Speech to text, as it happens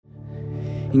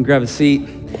You can grab a seat.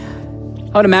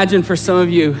 I would imagine for some of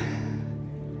you,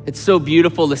 it's so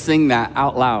beautiful to sing that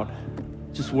out loud.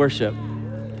 Just worship.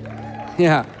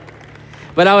 Yeah.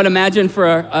 But I would imagine for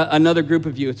another group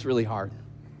of you, it's really hard.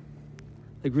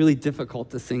 Like really difficult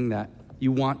to sing that.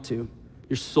 You want to.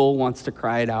 Your soul wants to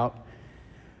cry it out.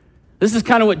 This is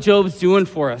kind of what Job's doing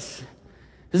for us.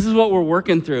 This is what we're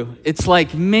working through. It's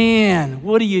like, man,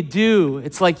 what do you do?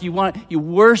 It's like you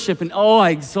worship and, oh,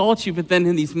 I exalt you. But then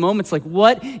in these moments, like,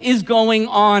 what is going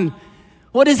on?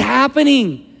 What is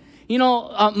happening? You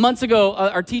know, months ago,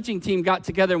 our teaching team got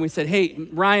together and we said, hey,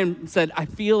 Ryan said, I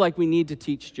feel like we need to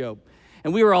teach Job.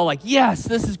 And we were all like, yes,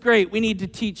 this is great. We need to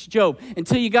teach Job.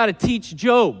 Until you got to teach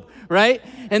Job, right?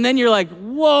 And then you're like,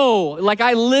 whoa. Like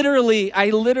I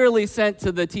literally sent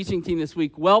to the teaching team this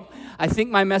week, well, I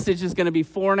think my message is going to be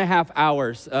 4.5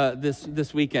 hours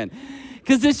this weekend.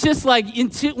 Because it's just like,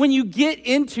 when you get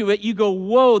into it, you go,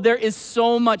 whoa, there is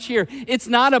so much here. It's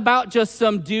not about just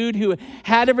some dude who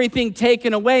had everything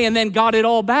taken away and then got it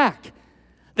all back.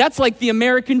 That's like the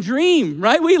American dream,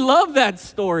 right? We love that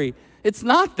story. It's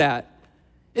not that.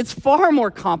 It's far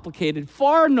more complicated,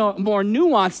 far more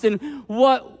nuanced. And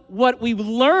what we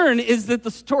learn is that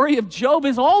the story of Job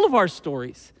is all of our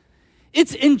stories.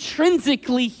 It's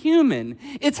intrinsically human.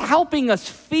 It's helping us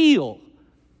feel.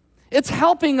 It's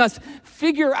helping us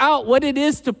figure out what it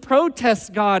is to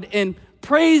protest God and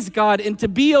praise God and to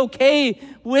be okay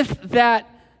with that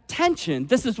tension.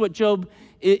 This is what Job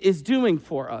is doing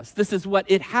for us. This is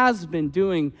what it has been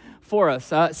doing for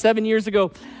us. 7 years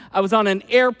ago, I was on an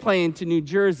airplane to New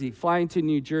Jersey, flying to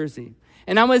New Jersey.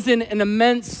 And I was in an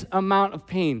immense amount of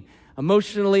pain,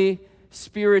 emotionally,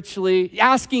 spiritually,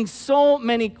 asking so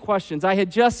many questions. I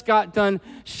had just got done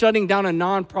shutting down a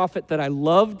nonprofit that I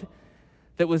loved,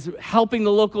 that was helping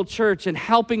the local church and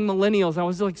helping millennials. I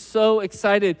was like so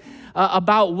excited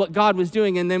about what God was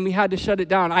doing, and then we had to shut it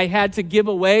down. I had to give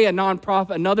away another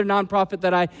nonprofit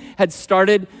that I had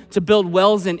started to build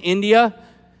wells in India.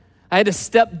 I had to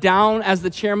step down as the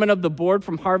chairman of the board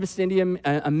from Harvest India,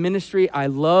 a ministry I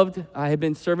loved. I had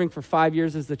been serving for 5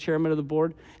 years as the chairman of the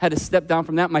board. Had to step down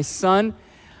from that. My son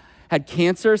had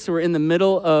cancer, so we're in the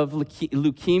middle of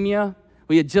leukemia.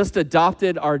 We had just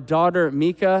adopted our daughter,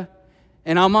 Mika.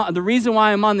 And the reason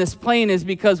why I'm on this plane is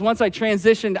because once I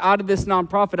transitioned out of this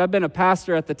nonprofit, I've been a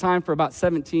pastor at the time for about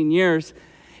 17 years,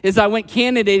 is I went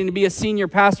candidating to be a senior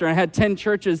pastor. I had 10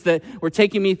 churches that were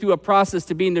taking me through a process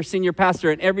to being their senior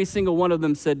pastor, and every single one of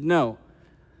them said no.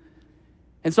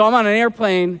 And so I'm on an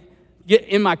airplane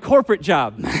in my corporate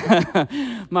job,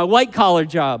 my white-collar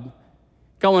job,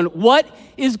 going, what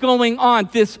is going on?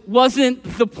 This wasn't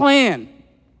the plan.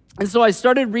 And so I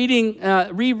started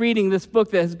rereading this book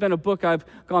that has been a book I've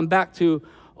gone back to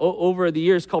over the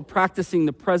years called Practicing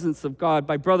the Presence of God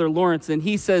by Brother Lawrence. And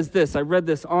he says this, I read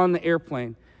this on the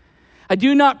airplane. I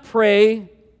do not pray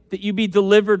that you be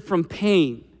delivered from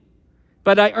pain,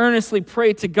 but I earnestly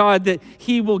pray to God that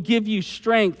he will give you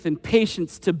strength and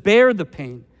patience to bear the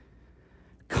pain.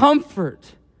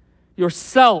 Comfort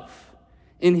yourself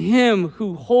in him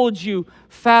who holds you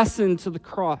fastened to the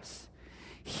cross.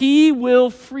 He will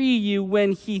free you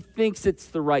when he thinks it's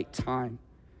the right time.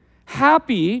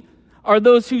 Happy are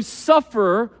those who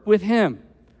suffer with him.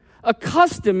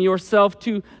 Accustom yourself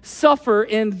to suffer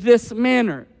in this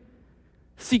manner.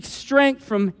 Seek strength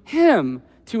from him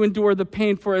to endure the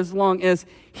pain for as long as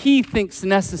he thinks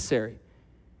necessary.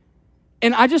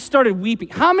 And I just started weeping.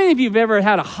 How many of you have ever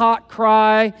had a hot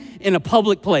cry in a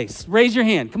public place? Raise your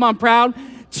hand. Come on, proud.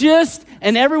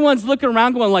 And everyone's looking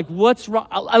around going like, what's wrong?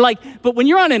 But when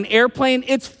you're on an airplane,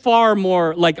 it's far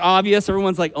more like obvious.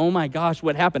 Everyone's like, oh my gosh,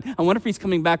 what happened? I wonder if he's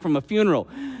coming back from a funeral.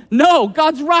 No,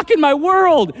 God's rocking my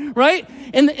world, right?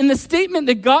 And the statement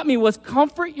that got me was,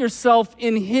 comfort yourself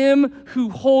in him who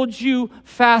holds you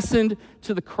fastened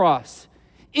to the cross.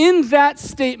 In that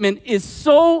statement is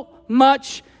so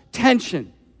much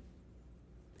tension.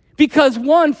 Because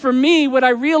one, for me, what I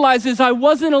realized is I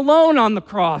wasn't alone on the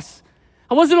cross.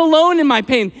 I wasn't alone in my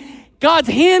pain. God's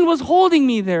hand was holding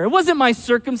me there. It wasn't my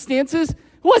circumstances. It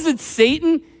wasn't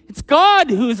Satan. It's God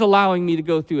who's allowing me to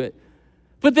go through it.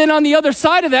 But then on the other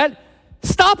side of that,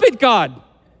 stop it, God.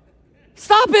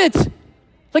 Stop it.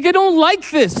 Like, I don't like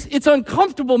this. It's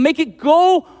uncomfortable. Make it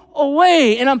go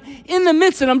away. And I'm in the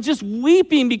midst and I'm just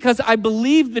weeping because I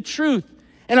believe the truth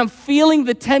and I'm feeling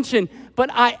the tension, but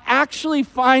I actually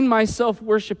find myself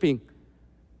worshiping.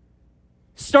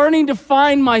 Starting to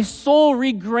find my soul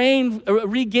regain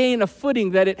a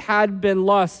footing that it had been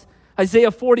lost.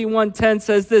 Isaiah 41:10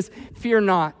 says this, fear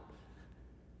not.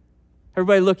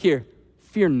 Everybody look here.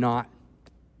 Fear not.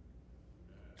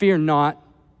 Fear not.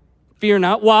 Fear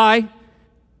not. Why?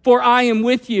 For I am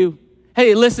with you.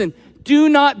 Hey, listen, do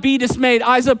not be dismayed.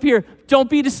 Eyes up here. Don't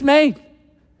be dismayed.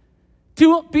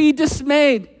 Don't be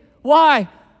dismayed. Why?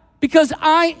 Because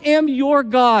I am your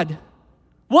God.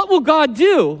 What will God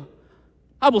do?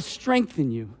 I will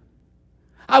strengthen you.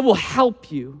 I will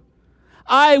help you.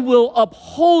 I will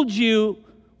uphold you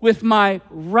with my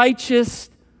righteous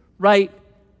right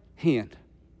hand.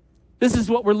 This is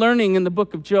what we're learning in the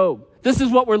book of Job. This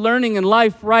is what we're learning in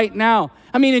life right now.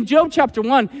 I mean, in Job chapter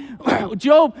 1,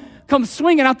 Job comes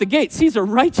swinging out the gates. He's a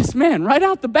righteous man right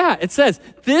out the bat. It says,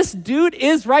 this dude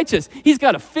is righteous. He's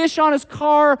got a fish on his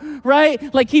car,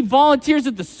 right? Like he volunteers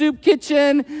at the soup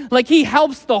kitchen. Like he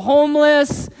helps the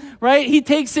homeless, right? He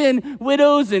takes in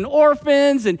widows and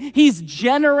orphans, and he's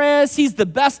generous. He's the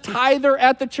best tither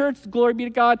at the church. Glory be to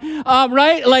God,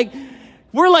 right?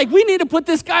 We're like, we need to put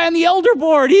this guy on the elder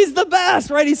board. He's the best,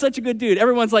 right? He's such a good dude.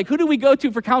 Everyone's like, who do we go to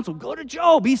for counsel? Go to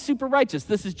Job. He's super righteous.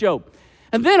 This is Job.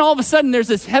 And then all of a sudden there's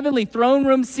this heavenly throne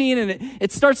room scene, and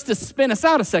it starts to spin us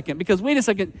out a second, because wait a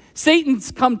second,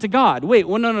 Satan's come to God. Wait,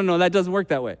 well, no, that doesn't work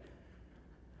that way.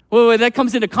 Well, that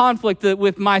comes into conflict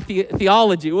with my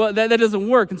theology. Well, that doesn't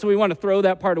work, and so we want to throw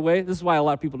that part away. This is why a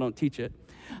lot of people don't teach it.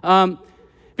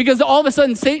 Because all of a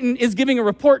sudden Satan is giving a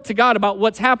report to God about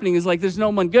what's happening. He's like, there's no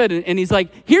one good. And he's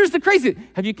like, here's the crazy.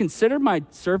 Have you considered my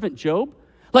servant Job?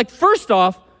 Like, first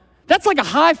off, that's like a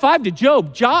high five to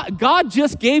Job. God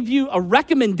just gave you a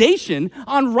recommendation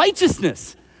on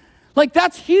righteousness. Like,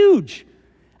 that's huge.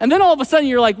 And then all of a sudden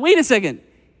you're like, wait a second.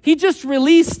 He just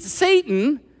released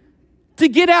Satan to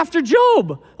get after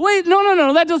Job. Wait,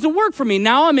 no, that doesn't work for me.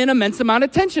 Now I'm in immense amount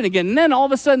of tension again. And then all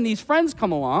of a sudden these friends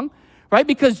come along, right?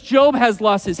 Because Job has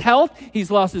lost his health, he's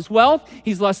lost his wealth,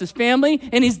 he's lost his family,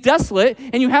 and he's desolate.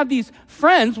 And you have these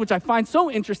friends, which I find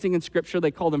so interesting in Scripture. They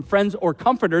call them friends or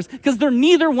comforters, because they're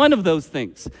neither one of those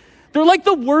things. They're like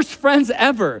the worst friends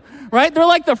ever, right? They're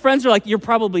like the friends who are like, you're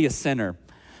probably a sinner.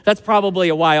 That's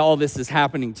probably why all this is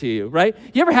happening to you, right?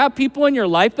 You ever have people in your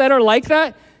life that are like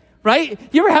that? Right?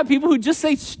 You ever have people who just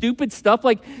say stupid stuff?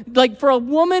 Like for a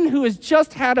woman who has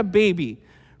just had a baby,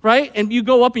 right? And you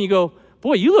go up and you go,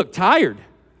 boy, you look tired.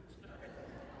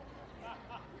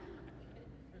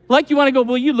 Like you want to go,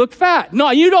 well, you look fat.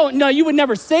 No, you don't. No, you would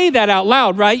never say that out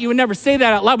loud, right? You would never say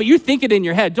that out loud, but you think it in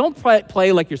your head. Don't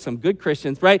play like you're some good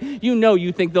Christians, right? You know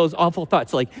you think those awful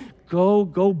thoughts, like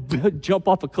go jump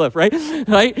off a cliff, right?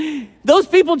 Right? Those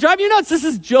people drive you nuts. This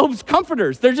is Job's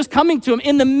comforters. They're just coming to him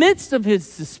in the midst of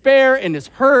his despair and his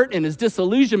hurt and his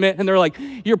disillusionment, and they're like,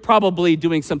 you're probably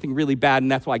doing something really bad,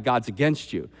 and that's why God's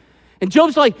against you. And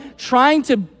Job's like trying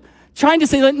to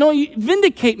say, like, no, you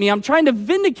vindicate me. I'm trying to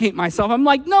vindicate myself. I'm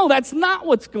like, no, that's not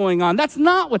what's going on. That's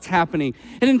not what's happening.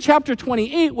 And in chapter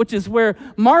 28, which is where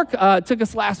Mark took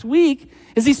us last week,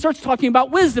 is he starts talking about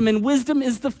wisdom, and wisdom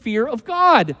is the fear of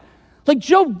God. Like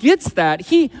Job gets that.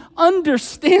 He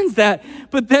understands that.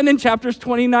 But then in chapters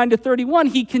 29 to 31,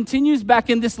 he continues back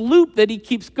in this loop that he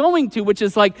keeps going to, which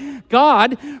is like,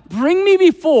 God, bring me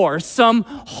before some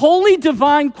holy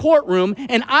divine courtroom,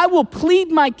 and I will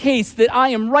plead my case that I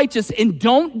am righteous and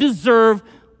don't deserve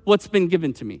what's been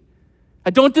given to me. I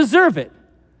don't deserve it.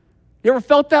 You ever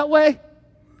felt that way?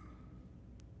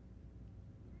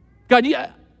 God,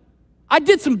 yeah, I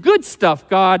did some good stuff,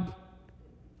 God.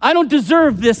 I don't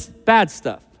deserve this bad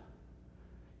stuff.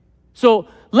 So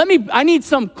I need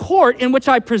some court in which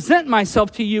I present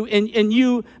myself to you and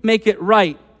you make it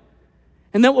right.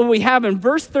 And then what we have in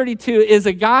verse 32 is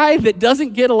a guy that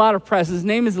doesn't get a lot of press. His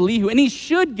name is Elihu, and he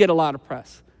should get a lot of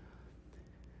press.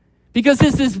 Because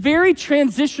it's this very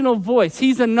transitional voice.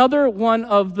 He's another one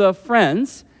of the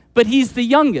friends, but he's the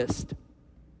youngest.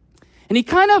 And he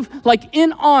kind of, like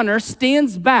in honor,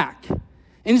 stands back.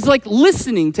 And he's like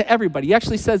listening to everybody. He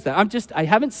actually says that. I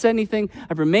haven't said anything.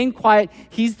 I've remained quiet.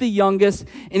 He's the youngest.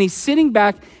 And he's sitting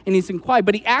back and he's in quiet.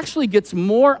 But he actually gets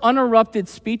more uninterrupted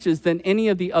speeches than any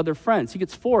of the other friends. He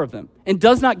gets 4 of them and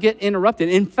does not get interrupted.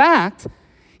 In fact,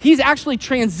 he's actually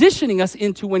transitioning us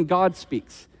into when God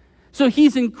speaks. So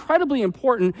he's incredibly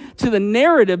important to the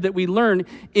narrative that we learn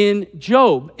in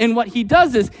Job. And what he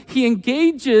does is he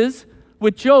engages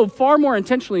with Job far more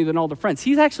intentionally than all the friends.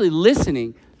 He's actually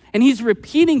listening. And he's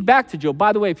repeating back to Job.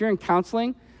 By the way, if you're in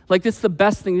counseling, like this is the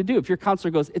best thing to do. If your counselor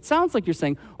goes, it sounds like you're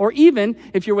saying, or even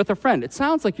if you're with a friend, it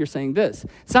sounds like you're saying this. It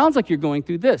sounds like you're going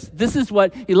through this. This is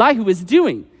what Elihu is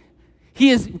doing.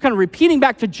 He is kind of repeating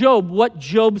back to Job what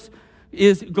Job's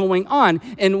is going on.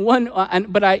 And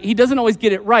he doesn't always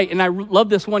get it right. And I love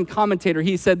this one commentator.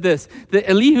 He said this, that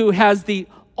Elihu has the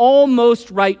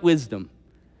almost right wisdom.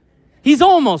 He's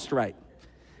almost right.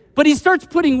 But he starts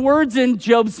putting words in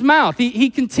Job's mouth. He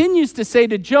continues to say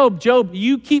to Job,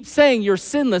 you keep saying you're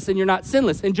sinless and you're not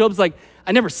sinless. And Job's like,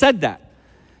 I never said that.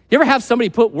 You ever have somebody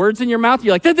put words in your mouth?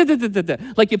 You're like, da, da, da, da, da,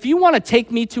 da. Like if you want to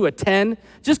take me to a 10,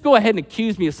 just go ahead and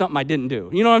accuse me of something I didn't do.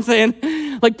 You know what I'm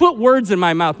saying? Like put words in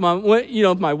my mouth. Mom,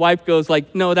 my wife goes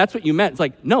like, no, that's what you meant. It's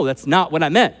like, no, that's not what I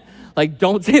meant. Like,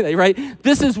 don't say that, right?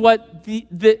 This is what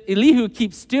the Elihu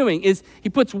keeps doing is he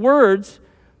puts words,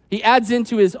 he adds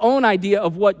into his own idea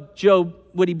of what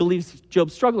he believes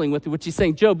Job's struggling with, which he's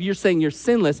saying, Job, you're saying you're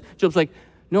sinless. Job's like,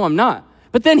 no, I'm not.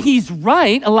 But then he's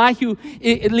right. Elihu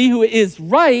is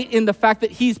right in the fact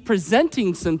that he's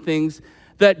presenting some things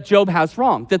that Job has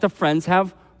wrong, that the friends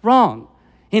have wrong.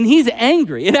 And he's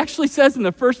angry. It actually says in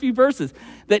the first few verses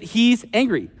that he's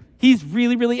angry. He's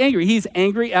really, really angry. He's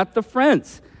angry at the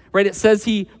friends, right? It says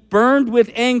he burned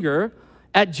with anger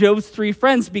at Job's 3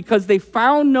 friends because they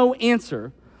found no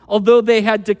answer, although they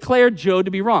had declared Job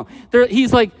to be wrong.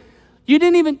 He's like,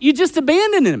 you just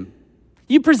abandoned him.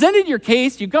 You presented your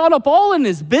case, you got up all in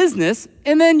his business,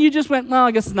 and then you just went, well,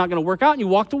 I guess it's not going to work out, and you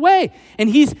walked away. And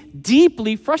he's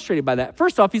deeply frustrated by that.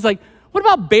 First off, he's like, what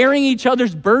about bearing each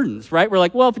other's burdens, right? We're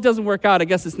like, well, if it doesn't work out, I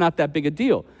guess it's not that big a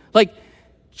deal. Like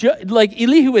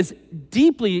Elihu is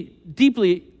deeply,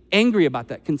 deeply angry about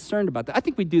that, concerned about that. I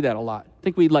think we do that a lot. I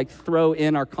think we throw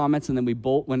in our comments and then we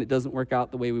bolt when it doesn't work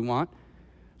out the way we want.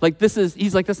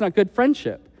 He's like, that's not good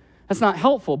friendship. That's not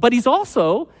helpful. But he's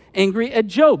also angry at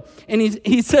Job. And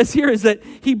he says here is that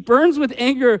he burns with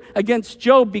anger against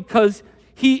Job because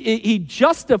he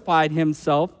justified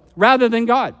himself rather than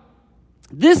God.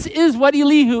 This is what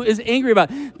Elihu is angry about.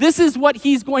 This is what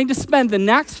he's going to spend the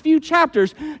next few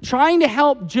chapters trying to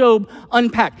help Job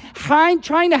unpack, trying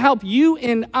to help you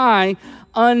and I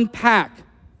unpack.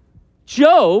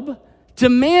 Job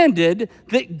demanded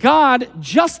that God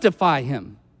justify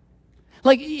him.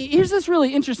 Here's this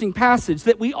really interesting passage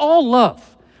that we all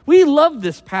love. We love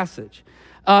this passage.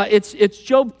 It's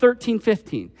Job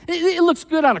 13:15. It looks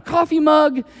good on a coffee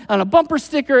mug, on a bumper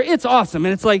sticker. It's awesome.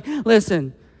 And it's like,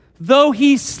 listen, though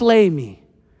he slay me,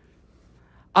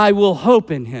 I will hope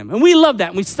in him. And we love that.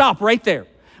 And we stop right there.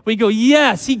 We go,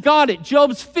 yes, he got it.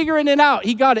 Job's figuring it out.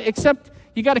 He got it. Except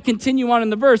you got to continue on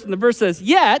in the verse. And the verse says,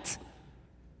 yet,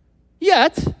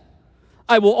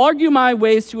 I will argue my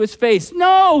ways to his face.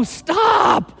 No,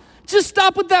 stop. Just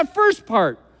stop with that first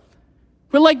part.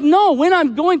 We're like, no, when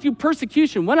I'm going through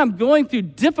persecution, when I'm going through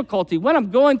difficulty, when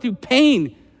I'm going through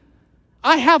pain,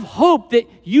 I have hope that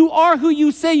you are who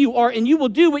you say you are and you will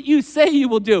do what you say you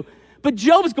will do. But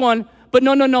Job's going, but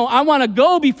no, I want to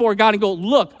go before God and go,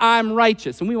 look, I'm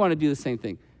righteous. And we want to do the same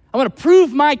thing. I want to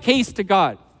prove my case to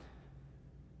God.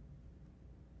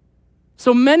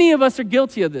 So many of us are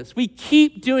guilty of this. We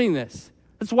keep doing this.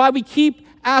 That's why we keep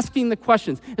asking the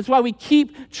questions. It's why we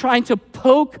keep trying to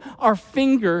poke our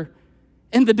finger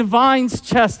in the divine's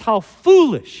chest. How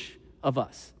foolish of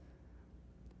us.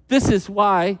 This is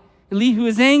why Elihu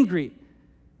is angry.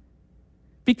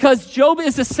 Because Job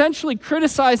is essentially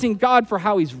criticizing God for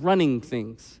how he's running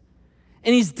things.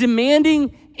 And he's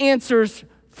demanding answers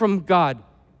from God.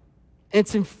 And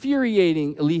it's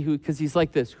infuriating Elihu because he's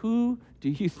like this. Who do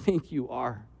you think you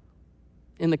are?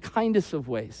 In the kindest of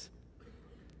ways.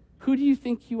 Who do you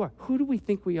think you are? Who do we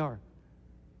think we are?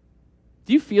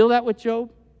 Do you feel that with Job?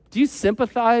 Do you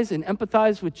sympathize and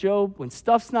empathize with Job when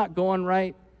stuff's not going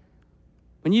right?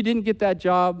 When you didn't get that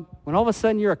job? When all of a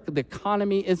sudden the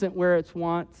economy isn't where it's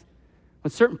wants? When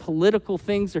certain political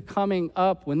things are coming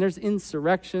up? When there's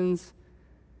insurrections?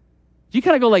 You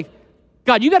kind of go like,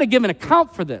 God, you got to give an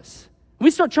account for this. We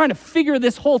start trying to figure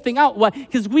this whole thing out. Why?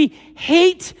 Because we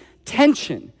hate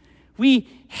tension. We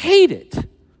hate it.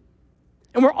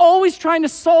 And we're always trying to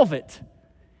solve it.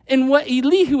 And what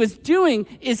Elihu is doing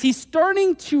is he's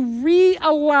starting to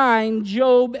realign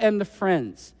Job and the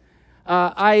friends.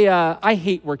 I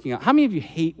hate working out. How many of you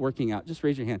hate working out? Just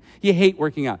raise your hand. You hate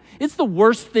working out. It's the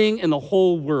worst thing in the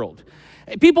whole world.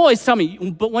 People always tell me,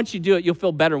 but once you do it, you'll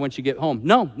feel better once you get home.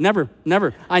 No, never.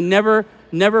 I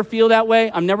never feel that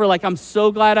way. I'm never like, I'm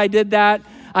so glad I did that.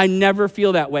 I never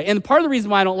feel that way. And part of the reason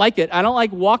why I don't like it, I don't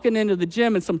like walking into the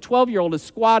gym and some 12-year-old is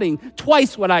squatting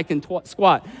twice what I can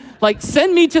squat. Like,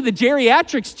 send me to the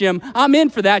geriatrics gym. I'm in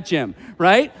for that gym,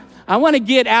 right? I want to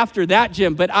get after that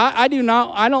gym, but I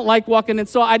don't like walking in.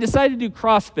 So I decided to do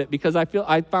CrossFit because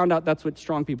I found out that's what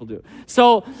strong people do.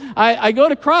 So I go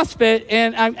to CrossFit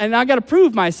and I got to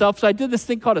prove myself. So I did this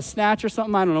thing called a snatch or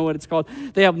something. I don't know what it's called.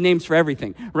 They have names for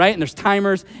everything, right? And there's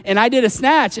timers. And I did a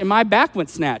snatch and my back went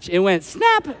snatch. It went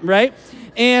snap, right?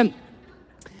 And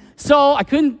so I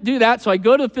couldn't do that, so I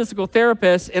go to the physical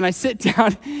therapist, and I sit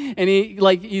down, and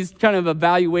he's kind of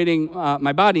evaluating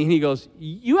my body, and he goes,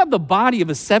 you have the body of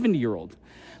a 70-year-old.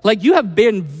 Like, you have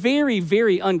been very,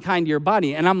 very unkind to your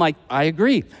body. And I'm like, I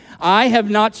agree. I have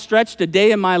not stretched a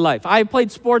day in my life. I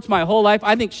played sports my whole life.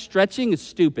 I think stretching is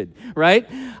stupid, right?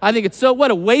 I think it's what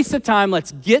a waste of time.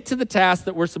 Let's get to the task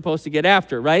that we're supposed to get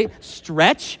after, right?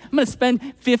 Stretch? I'm going to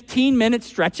spend 15 minutes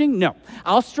stretching? No.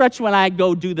 I'll stretch when I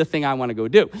go do the thing I want to go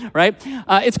do, right?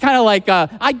 It's kind of like,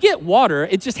 I get water.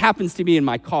 It just happens to be in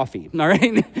my coffee, all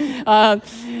right?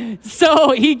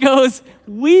 So he goes,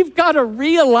 we've got to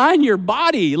realign your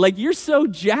body. Like, you're so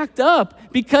jacked up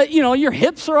because, your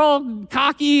hips are all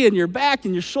cocky and your back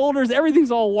and your shoulders,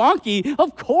 everything's all wonky.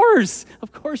 Of course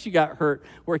you got hurt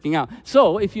working out.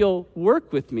 So if you'll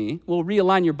work with me, we'll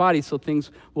realign your body so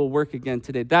things will work again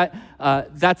today.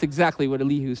 That's exactly what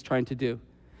Elihu's trying to do.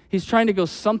 He's trying to go,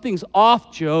 something's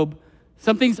off, Job.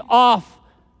 Something's off.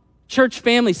 Church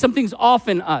family, something's off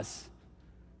in us.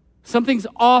 Something's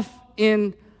off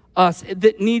in us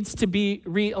that needs to be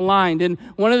realigned. And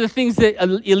one of the things that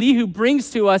Elihu brings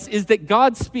to us is that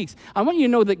God speaks. I want you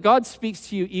to know that God speaks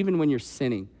to you even when you're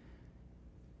sinning.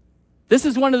 This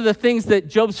is one of the things that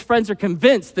Job's friends are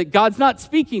convinced, that God's not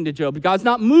speaking to Job. God's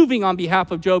not moving on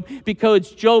behalf of Job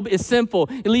because Job is sinful.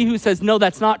 Elihu says, no,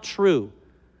 that's not true.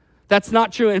 That's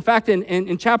not true. In fact,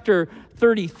 in chapter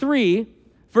 33,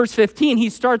 verse 15, he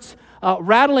starts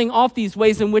rattling off these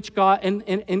ways in which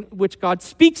God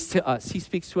speaks to us. He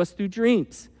speaks to us through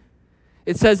dreams.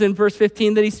 It says in verse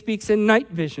 15 that he speaks in night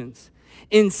visions,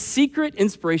 in secret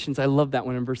inspirations. I love that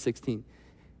one in verse 16.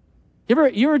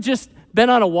 You ever just been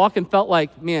on a walk and felt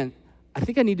like, man, I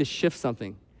think I need to shift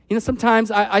something? Sometimes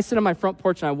I sit on my front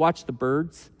porch and I watch the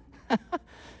birds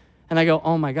and I go,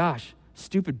 oh my gosh,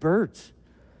 stupid birds.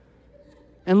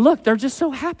 And look, they're just so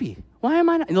happy. Why am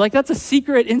I not? Like, that's a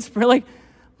secret inspiration. Like,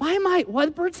 why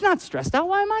the bird's not stressed out?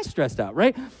 Why am I stressed out,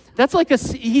 right? That's like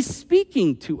he's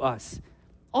speaking to us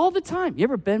all the time. You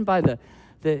ever been by the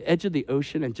edge of the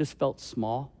ocean and just felt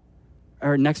small?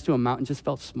 Or next to a mountain, just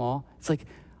felt small? It's like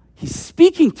he's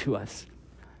speaking to us.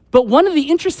 But one of the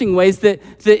interesting ways that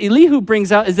Elihu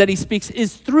brings out is that he speaks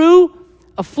is through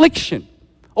affliction.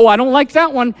 Oh, I don't like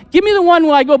that one. Give me the one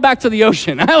where I go back to the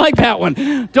ocean. I like that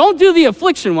one. Don't do the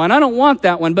affliction one. I don't want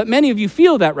that one. But many of you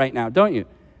feel that right now, don't you?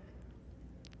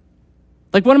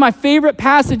 Like, one of my favorite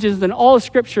passages in all of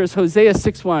Scripture is Hosea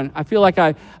 6:1. I feel like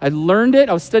I learned it.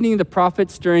 I was studying the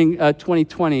prophets during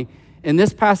 2020, and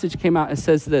this passage came out and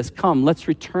says this: come, let's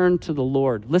return to the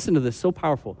Lord. Listen to this, so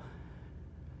powerful.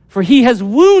 For he has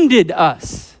wounded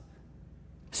us,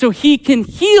 so he can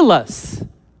heal us.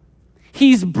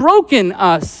 He's broken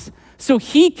us, so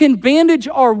he can bandage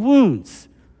our wounds.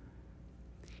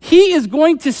 He is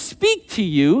going to speak to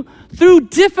you through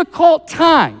difficult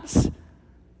times.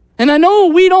 And I know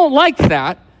we don't like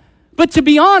that, but to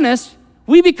be honest,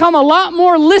 we become a lot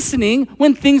more listening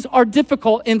when things are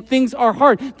difficult and things are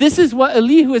hard. This is what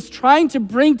Elihu is trying to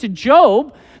bring to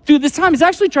Job through this time. He's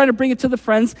actually trying to bring it to the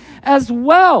friends as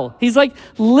well. He's like,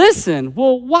 listen,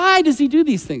 well, why does he do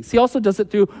these things? He also does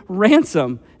it through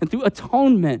ransom and through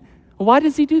atonement. Why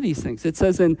does he do these things? It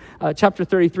says in chapter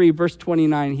 33, verse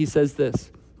 29, he says this: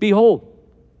 behold,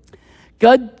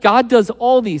 God does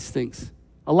all these things,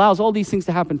 allows all these things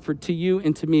to happen to you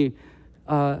and to me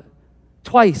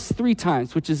twice, 3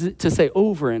 times, which is to say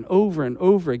over and over and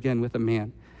over again with a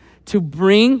man, to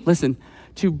bring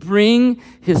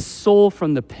his soul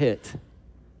from the pit,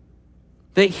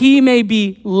 that he may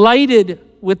be lighted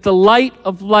with the light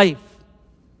of life.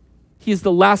 He is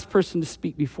the last person to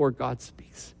speak before God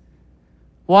speaks.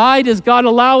 Why does God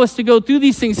allow us to go through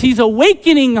these things? He's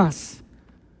awakening us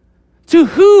to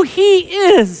who he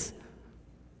is.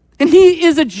 And he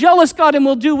is a jealous God and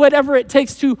will do whatever it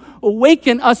takes to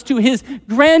awaken us to his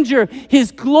grandeur,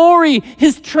 his glory,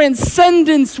 his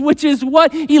transcendence, which is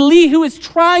what Elihu is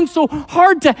trying so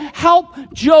hard to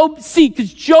help Job see,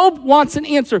 because Job wants an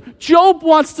answer. Job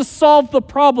wants to solve the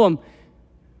problem.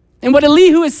 And what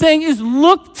Elihu is saying is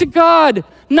look to God,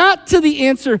 not to the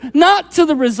answer, not to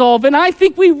the resolve. And I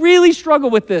think we really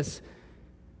struggle with this.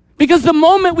 Because the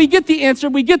moment we get the answer,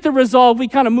 we get the resolve, we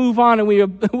kind of move on and we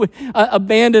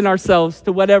abandon ourselves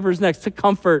to whatever's next, to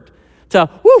comfort, to,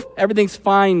 everything's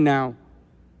fine now.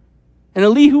 And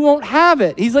Elihu won't have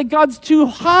it. He's like, God's too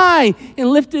high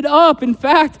and lifted up. In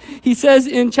fact, he says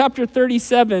in chapter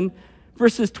 37,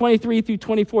 verses 23 through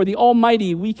 24, the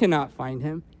Almighty, we cannot find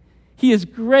him. He is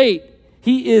great.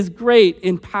 He is great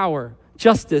in power,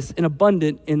 justice, and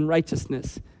abundant in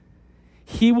righteousness.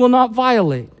 He will not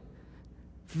violate.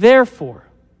 Therefore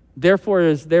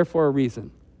is a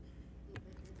reason.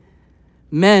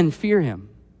 Men fear him.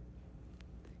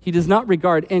 He does not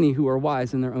regard any who are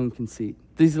wise in their own conceit.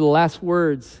 These are the last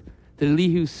words that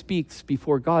Elihu speaks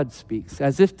before God speaks,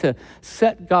 as if to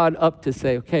set God up to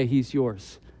say, okay, he's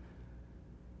yours.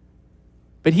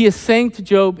 But he is saying to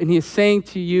Job, and he is saying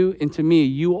to you and to me,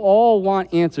 you all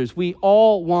want answers. We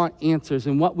all want answers,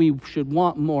 and what we should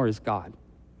want more is God.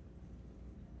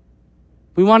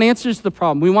 We want answers to the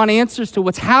problem. We want answers to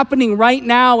what's happening right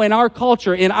now in our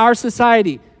culture, in our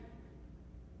society.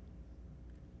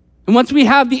 And once we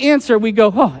have the answer, we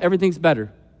go, oh, everything's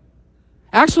better.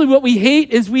 Actually, what we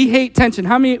hate is we hate tension.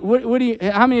 How many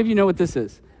of you know what this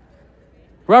is?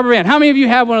 Rubber band. How many of you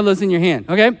have one of those in your hand?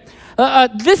 Okay.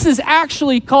 This is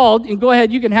actually called, and go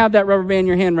ahead, you can have that rubber band in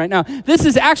your hand right now. This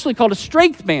is actually called a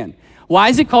strength band. Why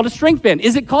is it called a strength band?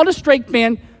 Is it called a strength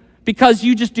band because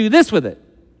you just do this with it?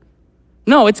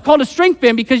 No, it's called a strength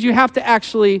band because you have to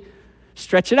actually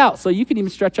stretch it out. So you can even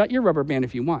stretch out your rubber band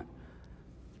if you want.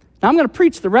 Now I'm going to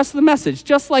preach the rest of the message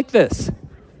just like this.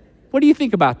 What do you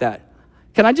think about that?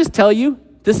 Can I just tell you,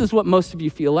 this is what most of you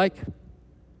feel like?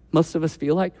 Most of us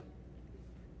feel like?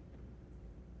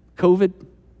 COVID,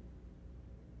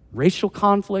 racial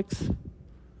conflicts,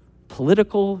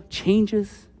 political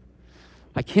changes.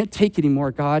 I can't take it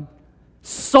anymore, God.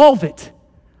 Solve it.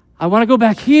 I want to go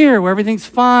back here where everything's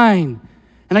fine.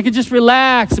 And I can just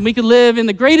relax and we can live in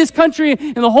the greatest country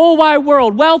in the whole wide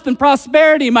world. Wealth and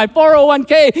prosperity. My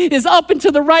 401k is up and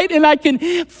to the right and I can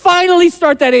finally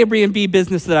start that Airbnb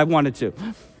business that I wanted to.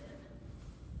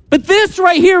 But this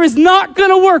right here is not going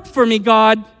to work for me,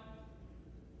 God.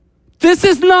 This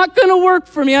is not going to work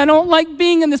for me. I don't like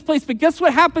being in this place. But guess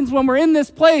what happens when we're in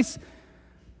this place?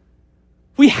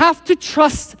 We have to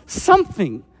trust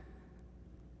something.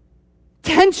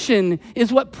 Tension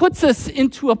is what puts us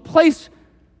into a place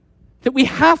that we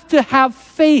have to have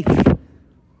faith.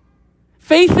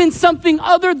 Faith in something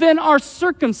other than our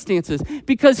circumstances.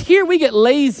 Because here we get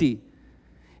lazy.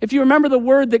 If you remember the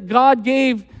word that God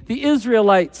gave the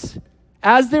Israelites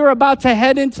as they were about to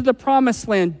head into the promised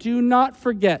land, do not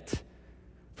forget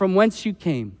from whence you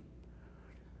came.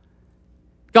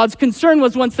 God's concern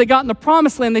was once they got in the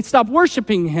promised land, they'd stop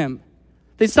worshiping him.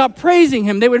 They'd stop praising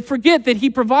him. They would forget that he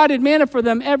provided manna for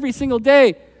them every single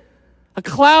day. A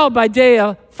cloud by day,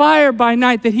 a fire by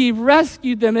night, that he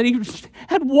rescued them, that he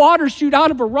had water shoot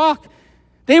out of a rock.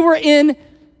 They were in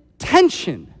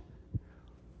tension.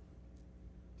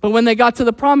 But when they got to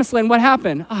the promised land, what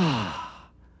happened?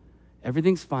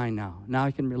 Everything's fine now. Now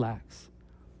I can relax.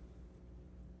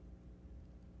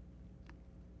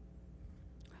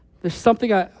 There's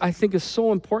something I think is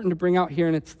so important to bring out here,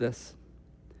 and it's this.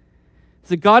 It's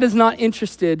that God is not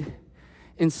interested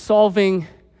in solving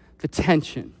the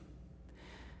tension.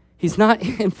 He's not,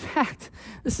 in fact,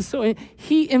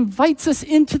 he invites us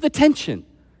into the tension.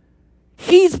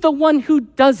 He's the one who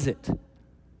does it.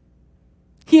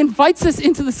 He invites us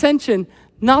into the tension,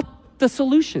 not the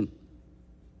solution.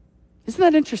 Isn't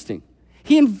that interesting?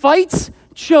 He invites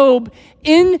Job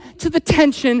into the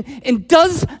tension and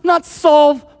does not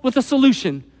solve with a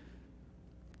solution.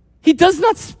 He does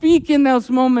not speak in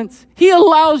those moments. He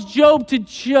allows Job to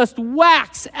just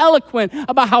wax eloquent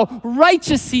about how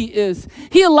righteous he is.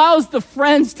 He allows the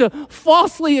friends to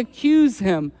falsely accuse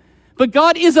him. But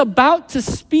God is about to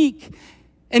speak.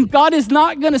 And God is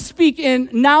not going to speak in,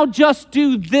 now just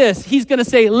do this. He's going to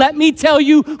say, let me tell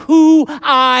you who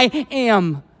I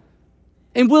am.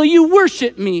 And will you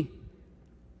worship me?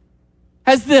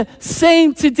 As the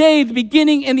same today, the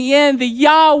beginning and the end, the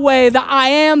Yahweh, the I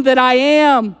am that I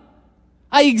am.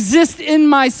 I exist in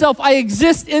myself. I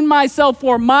exist in myself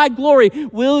for my glory.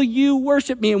 Will you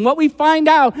worship me? And what we find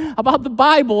out about the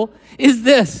Bible is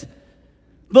this.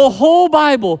 The whole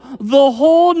Bible, the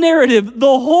whole narrative,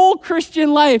 the whole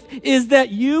Christian life is that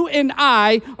you and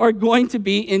I are going to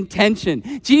be in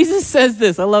tension. Jesus says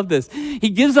this. I love this. He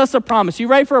gives us a promise. You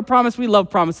ready for a promise? We love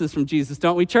promises from Jesus,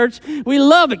 don't we, church? We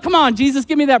love it. Come on, Jesus,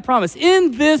 give me that promise.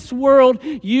 In this world,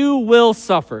 you will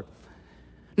suffer.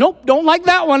 Nope, don't like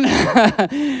that one.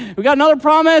 We got another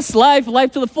promise, life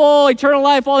to the full, eternal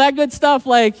life, all that good stuff,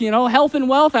 like, health and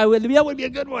wealth. That would be a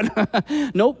good one.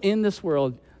 Nope, in this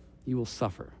world, you will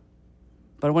suffer.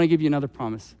 But I want to give you another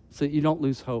promise so that you don't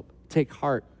lose hope. Take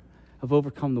heart. I've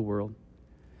overcome the world.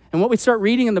 And what we start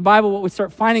reading in the Bible, what we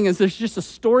start finding is there's just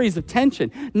stories of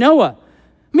tension. Noah.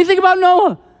 Think about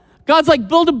Noah. God's like,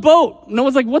 build a boat.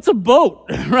 Noah's like, what's a boat,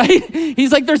 right?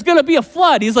 He's like, there's going to be a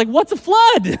flood. He's like, what's a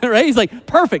flood, right? He's like,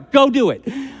 perfect, go do it.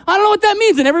 I don't know what that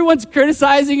means. And everyone's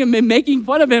criticizing him and making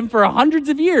fun of him for hundreds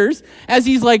of years as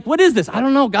he's like, what is this? I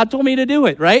don't know. God told me to do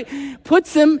it, right?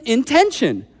 Puts him in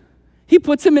tension. He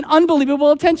puts him in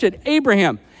unbelievable tension.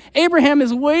 Abraham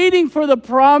is waiting for the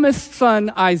promised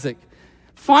son, Isaac.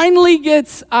 finally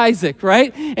gets Isaac,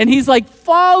 right? And he's like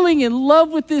falling in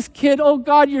love with this kid. Oh,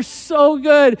 God, you're so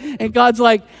good. And God's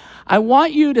like, I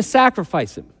want you to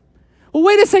sacrifice him. Well,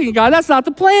 wait a second, God, that's not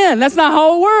the plan. That's not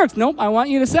how it works. Nope, I want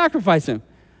you to sacrifice him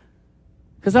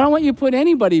because I don't want you to put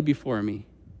anybody before me.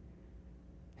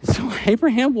 So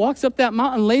Abraham walks up that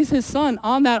mountain, lays his son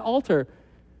on that altar.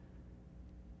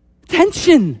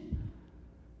 Tension.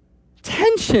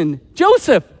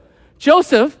 Joseph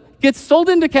gets sold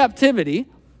into captivity.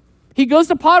 He goes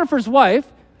to Potiphar's wife.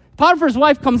 Potiphar's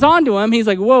wife comes on to him. He's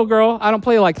like, whoa, girl, I don't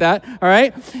play like that, all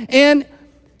right? And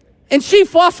she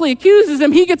falsely accuses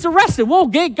him. He gets arrested. Whoa,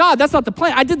 God, that's not the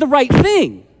plan. I did the right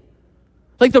thing.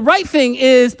 Like the right thing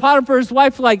is Potiphar's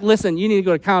wife, like, listen, you need to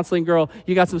go to counseling, girl.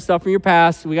 You got some stuff from your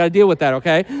past. We got to deal with that,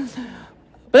 okay?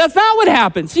 But that's not what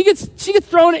happens. He gets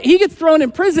thrown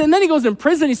in prison, and then he goes in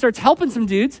prison. He starts helping some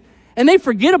dudes, and they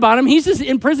forget about him. He's just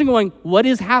in prison going, what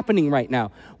is happening right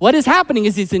now? What is happening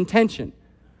is his intention.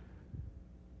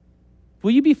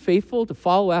 Will you be faithful to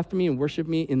follow after me and worship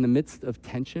me in the midst of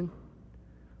tension?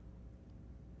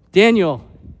 Daniel,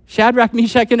 Shadrach,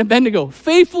 Meshach, and Abednego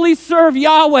faithfully serve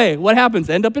Yahweh. What happens?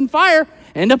 End up in fire.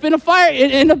 End up in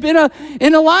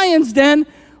a lion's den.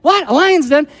 What? A lion's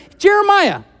den?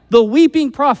 Jeremiah, the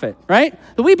weeping prophet, right?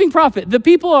 The weeping prophet.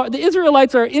 The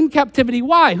Israelites are in captivity.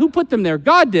 Why? Who put them there?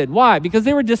 God did. Why? Because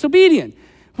they were disobedient.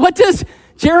 What does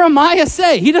Jeremiah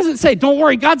say? He doesn't say, don't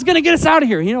worry, God's going to get us out of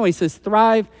here. You know, he says,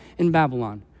 thrive in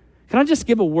Babylon. Can I just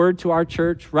give a word to our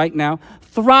church right now?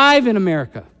 Thrive in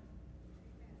America.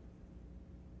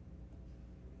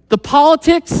 The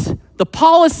politics, the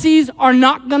policies are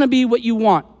not going to be what you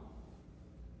want.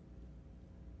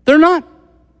 They're not.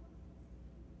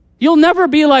 You'll never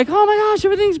be like, oh my gosh,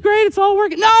 everything's great, it's all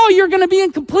working. No, you're going to be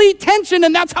in complete tension,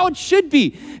 and that's how it should be.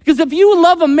 Because if you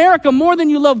love America more than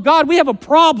you love God, we have a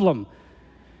problem.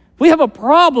 We have a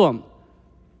problem.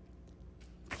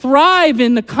 Thrive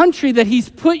in the country that he's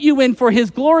put you in for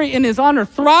his glory and his honor.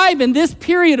 Thrive in this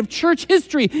period of church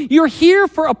history. You're here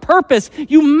for a purpose.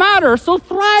 You matter, so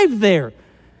thrive there.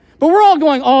 But we're all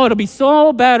going, oh, it'll be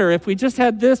so better if we just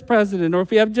had this president or if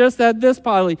we have just had this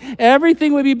policy.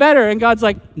 Everything would be better. And God's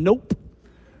like, nope.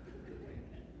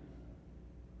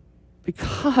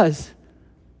 Because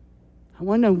I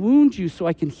want to wound you so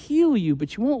I can heal you,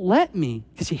 but you won't let me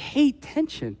because you hate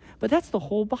tension. But that's the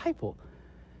whole Bible.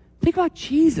 Think about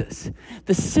Jesus,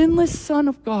 the sinless Son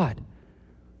of God,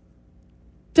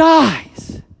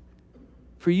 dies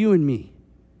for you and me.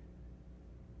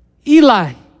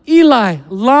 Eli,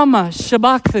 lama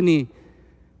sabachthani.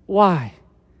 Why?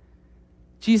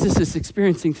 Jesus is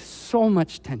experiencing so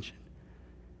much tension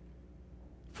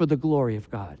for the glory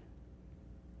of God,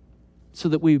 so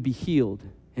that we would be healed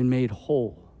and made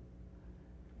whole.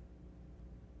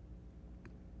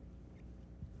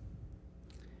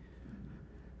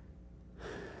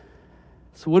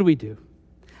 So what do we do?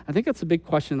 I think that's a big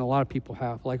question a lot of people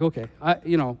have. Like, okay,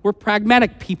 we're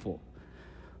pragmatic people.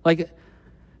 Like,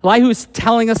 Elihu's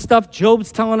telling us stuff,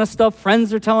 Job's telling us stuff,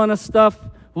 friends are telling us stuff.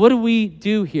 What do we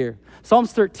do here?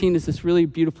 Psalms 13 is this really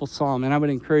beautiful psalm, and I would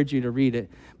encourage you to read it.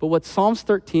 But what Psalms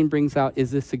 13 brings out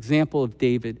is this example of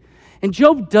David. And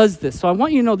Job does this, so I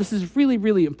want you to know this is really,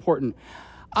 really important.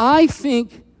 I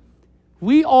think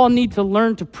we all need to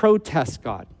learn to protest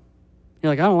God.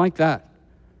 You're like, I don't like that.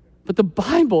 But the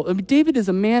Bible, David is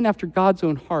a man after God's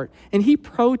own heart, and he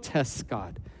protests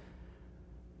God.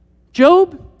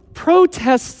 Job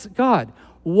protests God.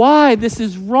 Why? This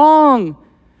is wrong.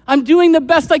 I'm doing the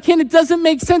best I can. It doesn't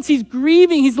make sense. He's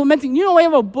grieving. He's lamenting. You know, I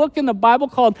have a book in the Bible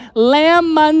called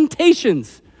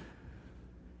Lamentations.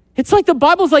 It's like the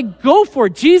Bible's like, go for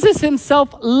it. Jesus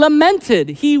himself lamented.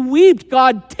 He wept,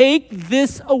 God, take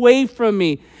this away from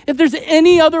me. If there's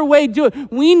any other way, do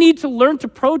it. We need to learn to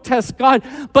protest God.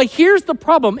 But here's the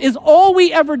problem, is all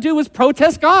we ever do is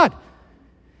protest God.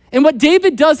 And what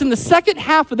David does in the second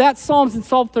half of that Psalms in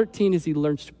Psalm 13 is he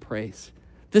learns to praise.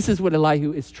 This is what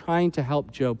Elihu is trying to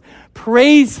help Job.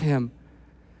 Praise him.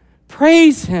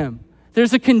 Praise him.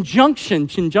 There's a conjunction.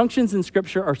 Conjunctions in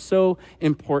Scripture are so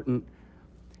important.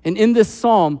 And in this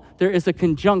psalm, there is a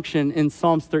conjunction in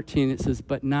Psalms 13. It says,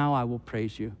 but now I will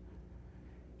praise you.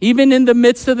 Even in the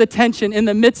midst of the tension, in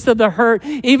the midst of the hurt,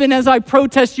 even as I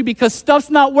protest you because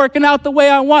stuff's not working out the way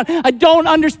I want, I don't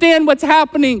understand what's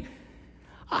happening,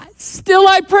 still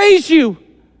I praise you.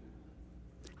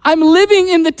 I'm living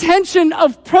in the tension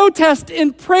of protest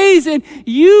and praise, and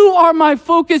you are my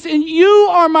focus, and you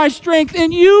are my strength,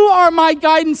 and you are my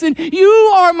guidance, and you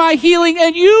are my healing,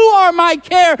 and you are my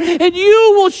care, and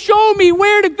you will show me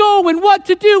where to go and what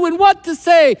to do and what to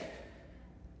say.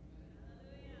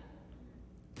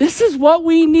 This is what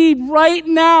we need right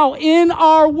now in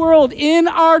our world, in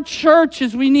our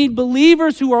churches. We need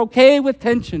believers who are okay with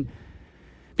tension,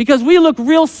 because we look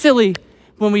real silly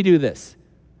when we do this.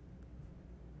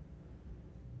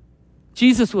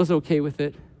 Jesus was okay with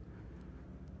it.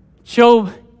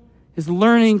 Job is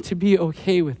learning to be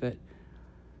okay with it.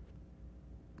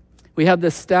 We have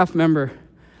this staff member.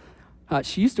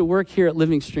 She used to work here at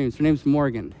Living Streams. Her name's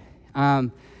Morgan.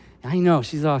 I know,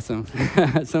 she's awesome.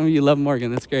 Some of you love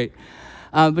Morgan. That's great.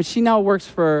 But she now works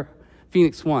for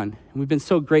Phoenix One, and we've been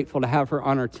so grateful to have her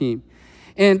on our team.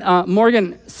 And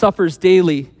Morgan suffers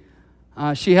daily.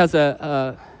 She has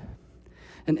an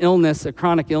illness, a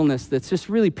chronic illness that's just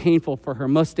really painful for her.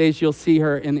 Most days you'll see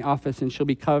her in the office and she'll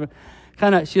be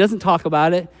she doesn't talk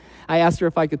about it. I asked her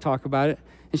if I could talk about it,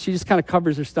 and she just kind of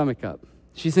covers her stomach up.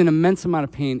 She's in immense amount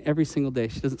of pain every single day.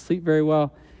 She doesn't sleep very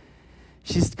well.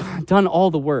 She's done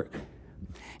all the work.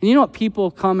 And you know what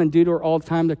people come and do to her all the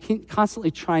time? They're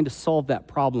constantly trying to solve that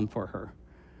problem for her.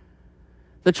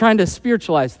 They're trying to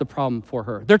spiritualize the problem for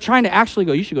her. They're trying to actually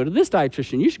go, you should go to this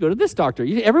dietitian, you should go to this doctor.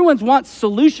 Everyone wants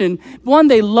solution. One,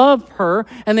 they love her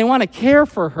and they want to care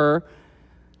for her.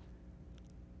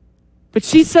 But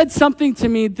she said something to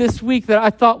me this week that I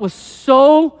thought was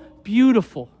so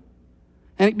beautiful.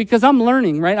 And because I'm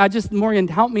learning, right? Morgan,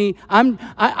 help me.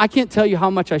 I can't tell you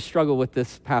how much I struggle with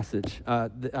this passage.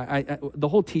 The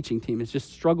whole teaching team has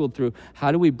just struggled through,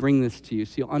 how do we bring this to you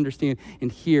so you'll understand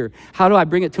and hear? How do I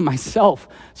bring it to myself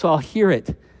so I'll hear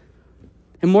it?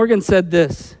 And Morgan said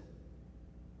this.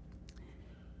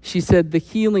 She said, the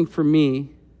healing for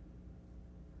me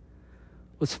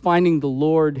was finding the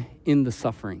Lord in the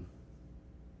suffering.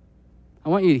 I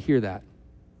want you to hear that.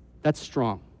 That's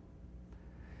strong.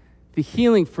 The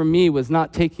healing for me was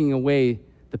not taking away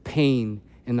the pain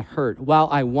and the hurt. While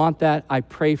I want that, I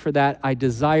pray for that, I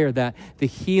desire that, the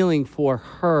healing for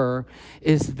her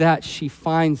is that she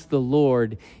finds the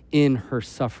Lord in her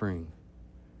suffering.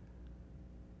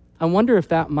 I wonder if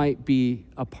that might be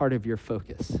a part of your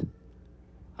focus.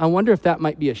 I wonder if that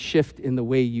might be a shift in the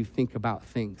way you think about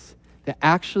things. That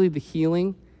actually the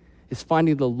healing is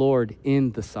finding the Lord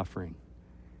in the suffering.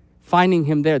 Finding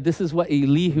him there. This is what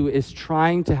Elihu is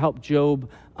trying to help Job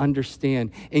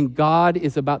understand. And God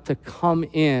is about to come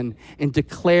in and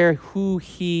declare who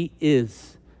he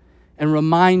is and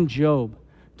remind Job,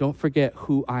 don't forget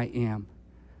who I am.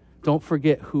 Don't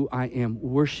forget who I am.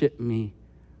 Worship me.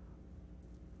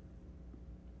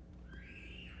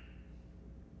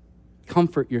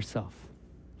 Comfort yourself.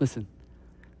 Listen,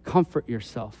 comfort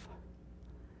yourself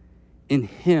in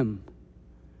him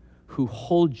who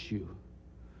holds you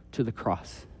to the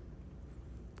cross.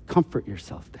 Comfort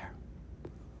yourself there.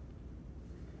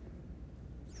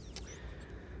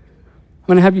 I'm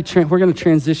going to have you, we're going to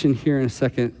transition here in a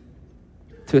second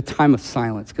to a time of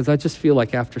silence, because I just feel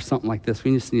like after something like this,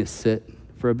 we just need to sit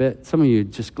for a bit. Some of you are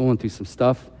just going through some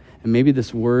stuff, and maybe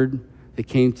this word that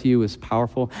came to you is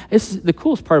powerful. It's the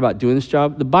coolest part about doing this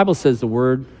job. The Bible says the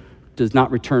word does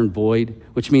not return void,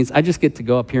 which means I just get to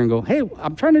go up here and go, hey,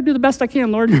 I'm trying to do the best I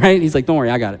can, Lord, right? He's like, don't worry,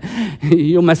 I got it.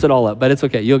 You'll mess it all up, but it's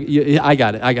okay. I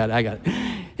got it.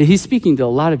 And he's speaking to a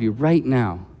lot of you right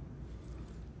now.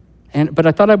 But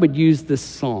I thought I would use this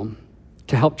psalm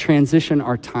to help transition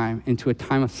our time into a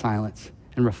time of silence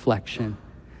and reflection.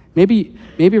 Maybe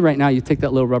right now you take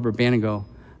that little rubber band and go,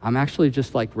 I'm actually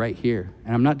just like right here,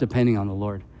 and I'm not depending on the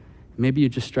Lord. Maybe you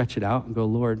just stretch it out and go,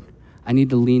 Lord, I need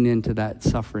to lean into that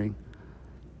suffering.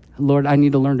 Lord, I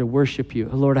need to learn to worship you.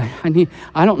 Lord, I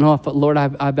don't know if, Lord,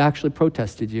 I've actually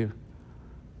protested you.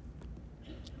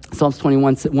 Psalms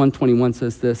 121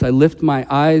 says this, I lift my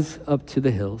eyes up to the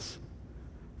hills.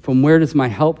 From where does my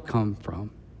help come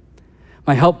from?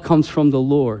 My help comes from the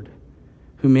Lord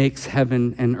who makes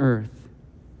heaven and earth.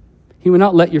 He will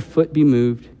not let your foot be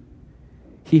moved.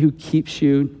 He who keeps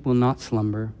you will not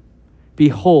slumber.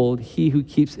 Behold, he who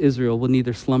keeps Israel will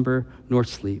neither slumber nor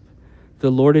sleep. The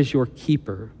Lord is your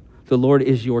keeper. The Lord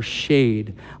is your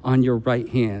shade on your right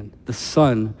hand. The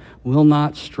sun will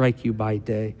not strike you by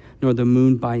day, nor the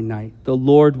moon by night. The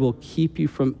Lord will keep you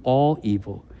from all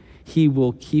evil. He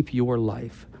will keep your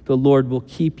life. The Lord will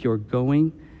keep your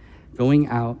going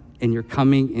out, and your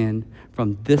coming in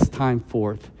from this time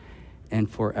forth and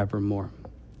forevermore.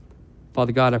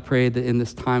 Father God, I pray that in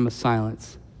this time of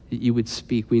silence, that you would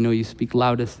speak. We know you speak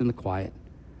loudest in the quiet.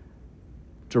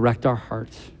 Direct our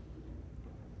hearts.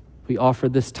 We offer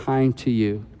this time to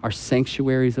you, our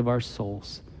sanctuaries of our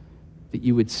souls, that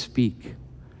you would speak.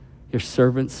 Your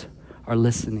servants are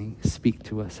listening. Speak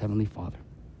to us, Heavenly Father.